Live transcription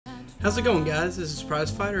How's it going, guys? This is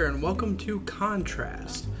Prizefighter, and welcome to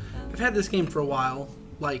Contrast. I've had this game for a while,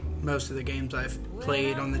 like most of the games I've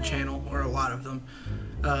played on the channel, or a lot of them,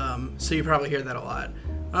 so you probably hear that a lot.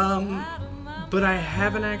 But I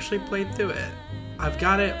haven't actually played through it. I've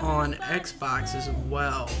got it on Xbox as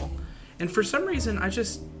well, and for some reason I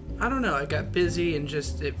don't know, I got busy and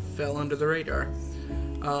it fell under the radar.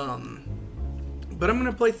 But I'm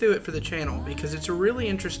going to play through it for the channel because it's a really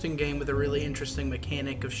interesting game with a really interesting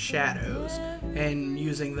mechanic of shadows and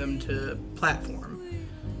using them to platform.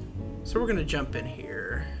 So we're going to jump in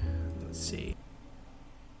here. Let's see.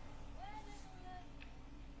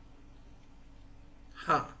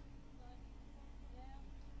 Huh.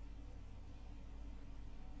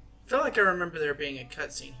 I feel like I remember there being a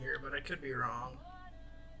cutscene here, but I could be wrong.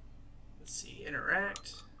 Let's see.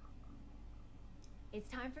 Interact.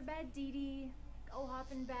 It's time for bed, Dee Dee. Go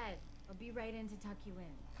hop in bed. I'll be right in to tuck you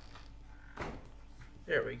in.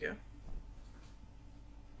 There we go.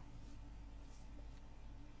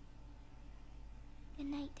 Good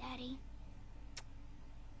night, Daddy.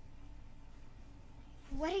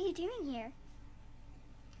 What are you doing here?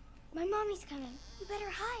 My mommy's coming. You better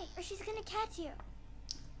hide, or she's gonna catch you.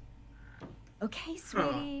 Okay,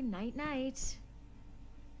 sweetie. Night, night.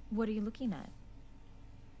 What are you looking at?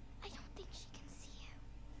 I don't think she can see you.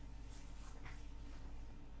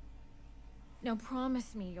 Now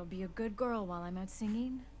promise me you'll be a good girl while I'm out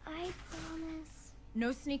singing. I promise.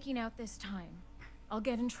 No sneaking out this time. I'll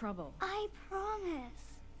get in trouble. I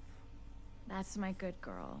promise. That's my good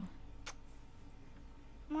girl.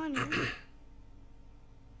 Mommy.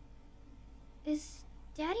 Is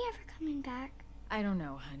Daddy ever coming back? I don't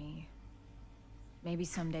know, honey. Maybe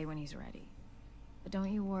someday when he's ready. But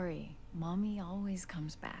don't you worry. Mommy always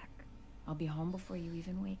comes back. I'll be home before you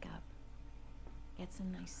even wake up. Get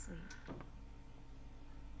some nice sleep.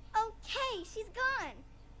 Okay, she's gone.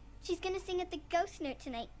 She's gonna sing at the Ghost Note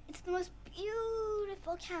tonight. It's the most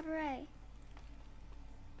beautiful cabaret.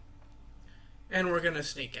 And we're going to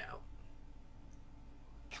sneak out.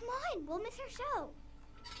 Come on, we'll miss her show.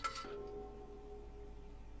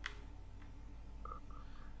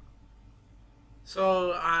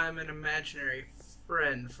 So I'm an imaginary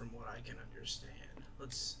friend from what I can understand.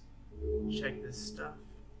 Let's check this stuff.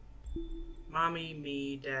 Mommy,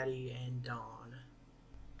 me, Daddy, and Dawn.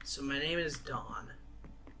 So my name is Dawn.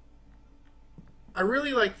 I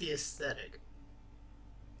really like the aesthetic.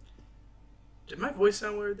 Did my voice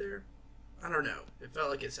sound weird there? I don't know. It felt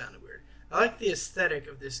like it sounded weird. I like the aesthetic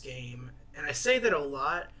of this game, and I say that a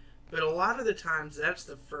lot, but a lot of the times that's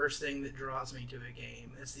the first thing that draws me to a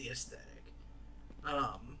game, is the aesthetic.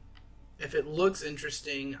 If it looks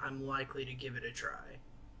interesting, I'm likely to give it a try,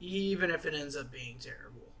 even if it ends up being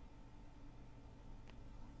terrible.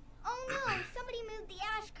 Oh no, somebody moved the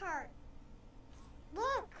ash cart.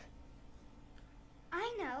 Look.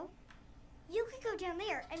 I know. You could go down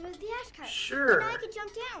there and move the ash cart. Sure. And I could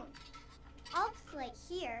jump down. I'll play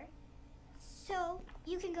here. So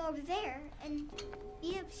you can go over there and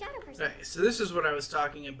be a shadow person. Okay, so this is what I was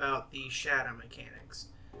talking about, the shadow mechanics.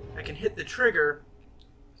 I can hit the trigger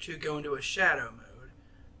to go into a shadow mode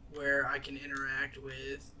where I can interact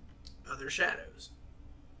with other shadows.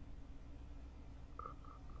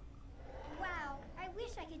 Wow, I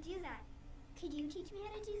wish I could do that. Could you teach me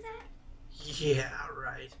how to do that? Yeah,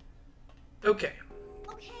 right. Okay.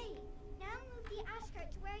 Okay, now move the ash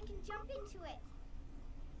cart to where I can jump into it.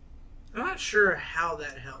 I'm not sure how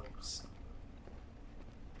that helps.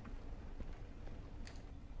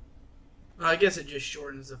 Well, I guess it just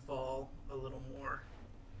shortens the fall a little more.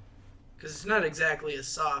 Because it's not exactly a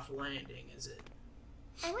soft landing, is it?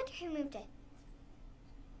 I wonder who moved it.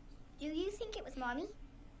 Do you think it was Mommy?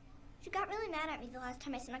 She got really mad at me the last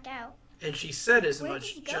time I snuck out. And she said as Where much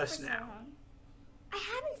did you go just for so now. long? I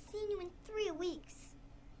haven't seen you in 3 weeks.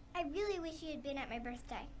 I really wish you had been at my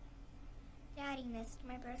birthday. Daddy missed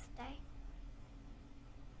my birthday.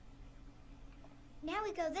 Now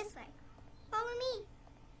we go this way. Follow me.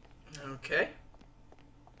 Okay.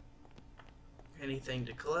 Anything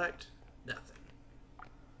to collect? Nothing.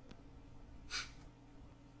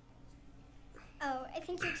 Oh, I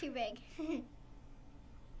think you're too big.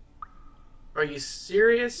 Are you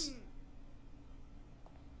serious?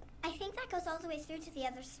 I think that goes all the way through to the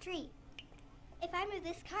other street. If I move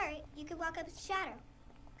this cart, you could walk up its shadow.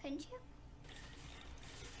 Couldn't you?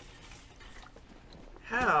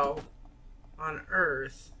 How on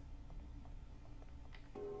earth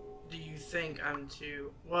do you think I'm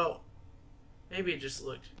to... Well, maybe it just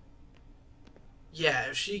looked... Yeah,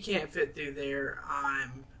 if she can't fit through there,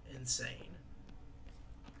 I'm insane.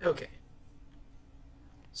 Okay.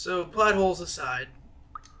 So, plot holes aside.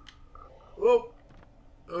 Whoa.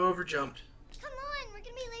 Over jumped. Come on, we're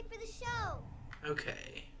gonna be late for the show.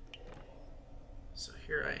 Okay. So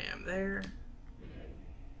here I am there.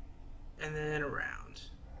 And then around.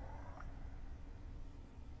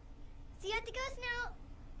 See you at the ghost now.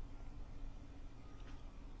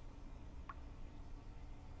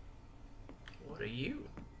 What are you?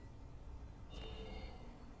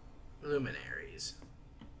 Luminaries.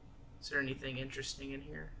 Is there anything interesting in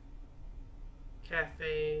here?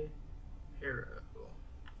 Cafe Hero.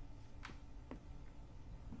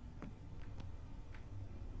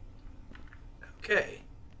 Okay.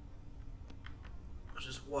 I'll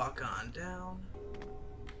just walk on down.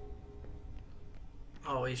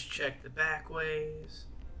 Always check the back ways.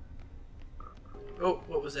 Oh,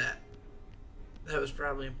 what was that? That was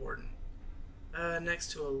probably important.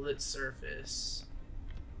 Next to a lit surface.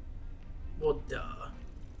 Well, duh.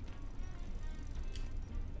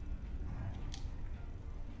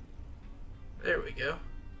 There we go.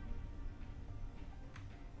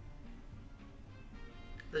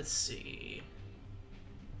 Let's see.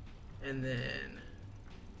 And then...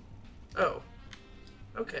 Oh.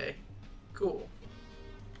 Okay. Cool.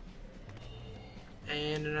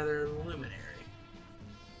 And another luminary.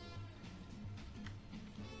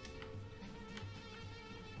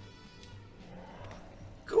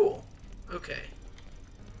 Cool. Okay.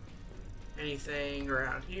 Anything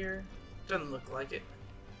around here? Doesn't look like it.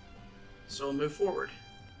 So we'll move forward.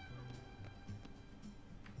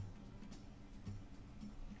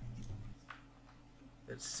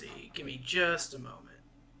 Let's see. Give me just a moment.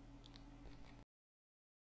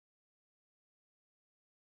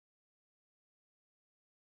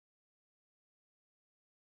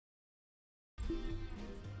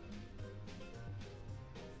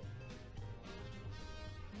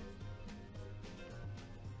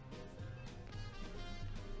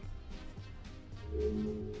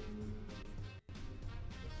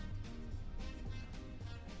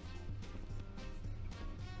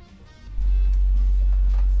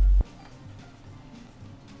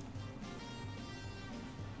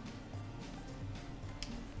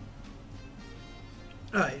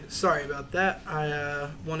 Hi, sorry about that. I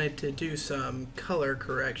wanted to do some color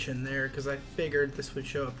correction there because I figured this would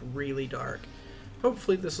show up really dark.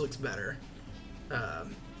 Hopefully this looks better.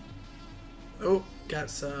 Oh, got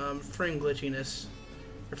some frame glitchiness.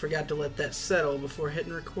 I forgot to let that settle before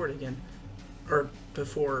hitting record again. Or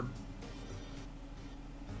before...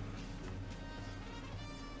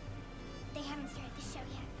 They haven't started the show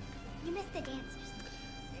yet. You missed the dancers.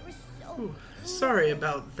 They were so Ooh, cool. sorry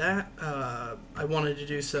about that. I wanted to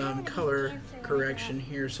do some color correction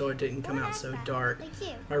here so it didn't come out so dark. Like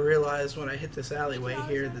you. I realized when I hit this alleyway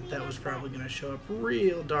here that that was probably going to show up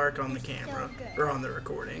real dark on the camera, or on the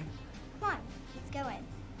recording. Come on, let's go in.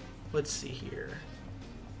 Let's see here.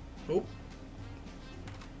 Oh.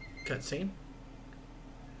 Cutscene.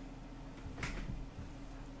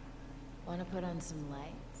 Want to put on some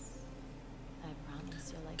lights? I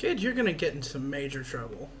promise you'll like Kid, you're going to get in some major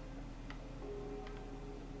trouble.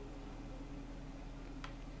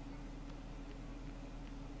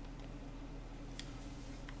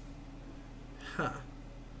 Huh.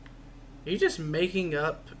 Are you just making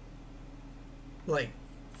up, like,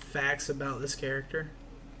 facts about this character?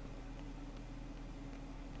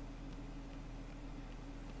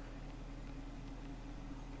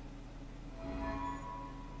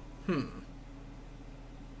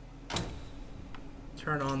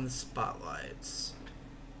 Turn on the spotlights.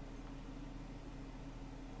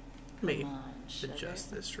 Let me Come on, sugar.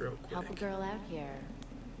 adjust this real Help a quick. girl out here.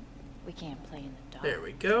 We can't play in the dark. There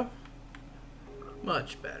we go.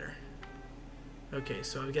 Much better. Okay,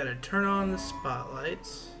 so I've got to turn on the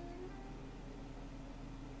spotlights.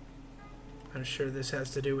 I'm sure this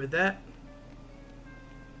has to do with that.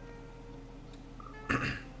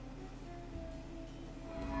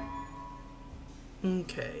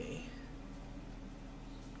 Okay.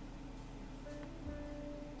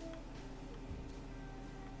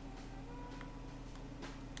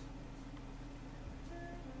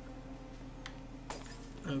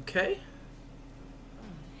 Okay.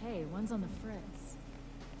 Oh, hey, one's on the fritz.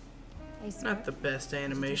 Hey, sir. Not the best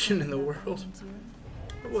animation in the world.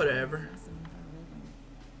 But whatever.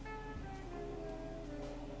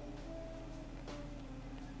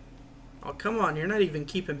 Oh, come on, you're not even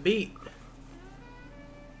keeping beat.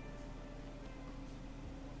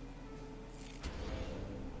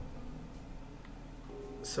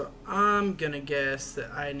 So I'm gonna guess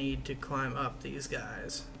that I need to climb up these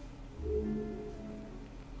guys.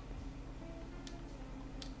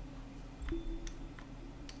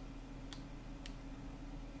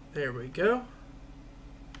 There we go.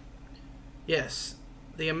 Yes,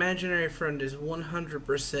 the imaginary friend is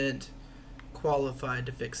 100% qualified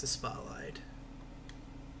to fix the spotlight.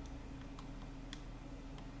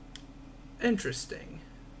 Interesting.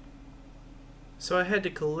 So I had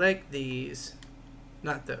to collect these,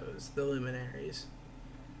 not those, the luminaries.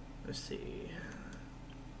 Let's see.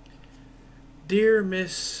 Dear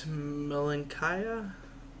Miss Malenkaya,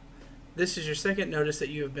 this is your second notice that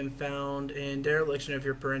you have been found in dereliction of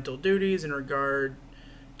your parental duties in regard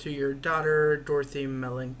to your daughter, Dorothy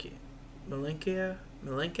Malenkaya?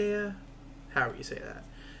 However you say that.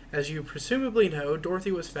 As you presumably know,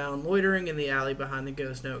 Dorothy was found loitering in the alley behind the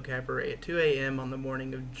Ghost Note Cabaret at 2 a.m. on the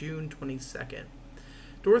morning of June 22nd.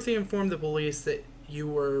 Dorothy informed the police that you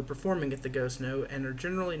were performing at the Ghost Note and are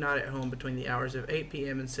generally not at home between the hours of 8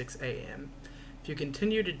 p.m. and 6 a.m. If you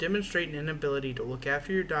continue to demonstrate an inability to look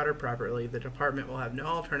after your daughter properly, the department will have no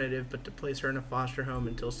alternative but to place her in a foster home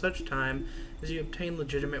until such time as you obtain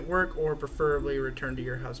legitimate work or preferably return to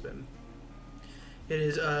your husband. It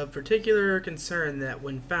is of particular concern that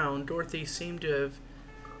when found, Dorothy seemed to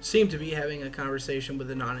be having a conversation with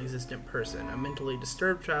a non-existent person. A mentally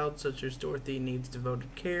disturbed child such as Dorothy needs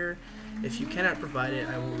devoted care. If you cannot provide it,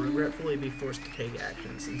 I will regretfully be forced to take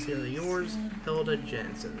action. Sincerely yours, Hilda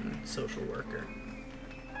Jensen, social worker.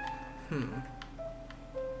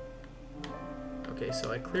 Okay,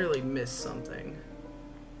 so I clearly missed something.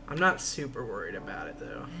 I'm not super worried about it,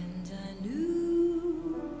 though.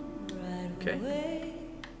 Okay.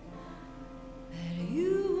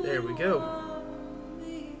 There we go.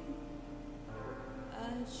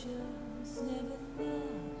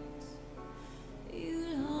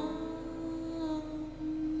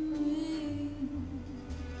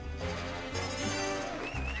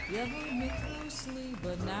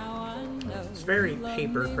 It's very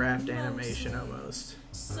papercraft animation almost.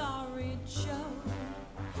 Sorry, Joe.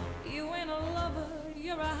 You ain't a lover,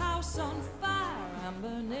 you're a house on fire. I'm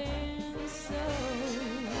burning so.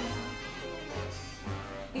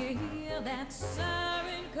 You hear that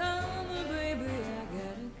siren coming, baby? I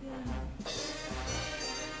gotta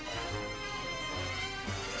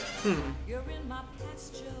go. You're in my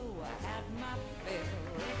past, Joe. I had my fill.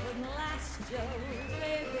 It couldn't last, Joe.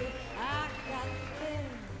 Baby, I got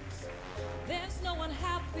bills. There's no one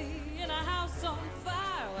happy in a house on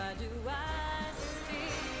fire. Why do I still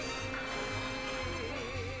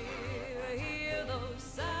hear those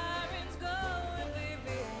sirens going,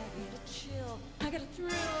 baby? I get a chill, I get a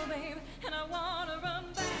thrill, babe, and I wanna run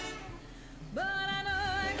back, but I know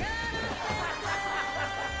I gotta.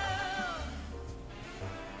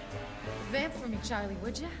 Vamp for me, Charlie,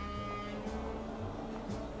 would ya?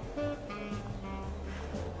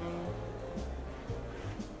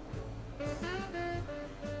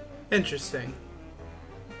 Interesting.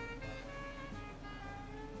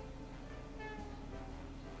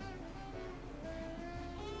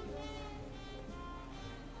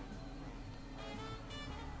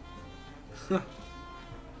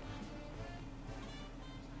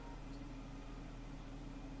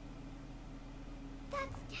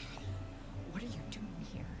 What are you doing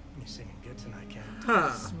here? You're singing good tonight, Kat.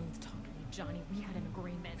 Huh. Smooth talking, Johnny. We had an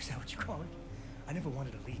agreement. Is that what you call it? I never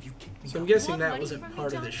wanted to leave. You kicked me So I'm out. guessing Want that money wasn't from me, part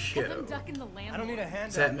of Johnny? the 'Cause show. I'm ducking the I don't need a handout.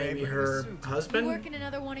 Is that babe, maybe but in a her suit. You husband? working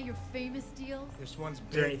another one of your famous deals? This one's Is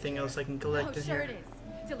there big. anything else I can collect Oh, in sure here? it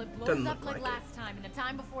is. Till it blows Doesn't up look like like it. last time and the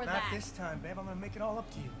time before Not that. this time, babe. I'm gonna make it all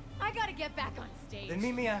up to you. I gotta get back on stage. Then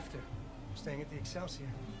meet me after. I'm staying at the Excelsior.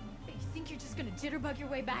 You think you're just gonna jitterbug your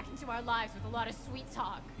way back into our lives with a lot of sweet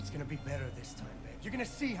talk? It's gonna be better this time, babe. You're gonna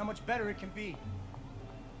see how much better it can be.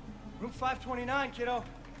 Room 529, kiddo.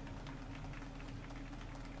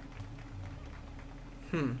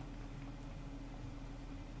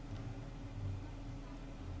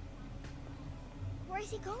 Where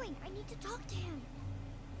is he going? I need to talk to him.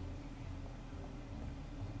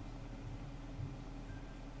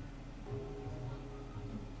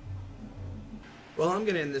 Well, I'm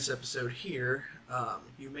going to end this episode here.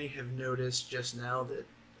 You may have noticed just now that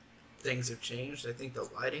things have changed. I think the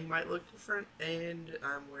lighting might look different, and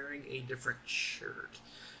I'm wearing a different shirt.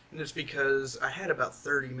 And it's because I had about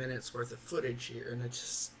 30 minutes worth of footage here, and it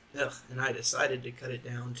just, and I decided to cut it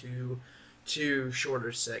down to 2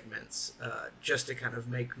 shorter segments, just to kind of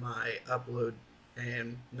make my upload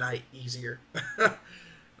and night easier.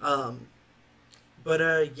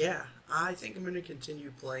 Yeah, I think I'm going to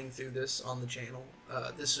continue playing through this on the channel.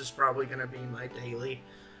 This is probably going to be my daily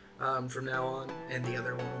from now on, and the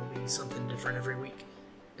other one will be something different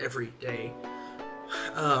every day.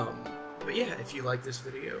 But yeah, if you like this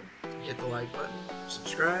video, hit the like button,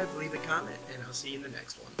 subscribe, leave a comment, and I'll see you in the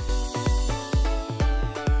next one.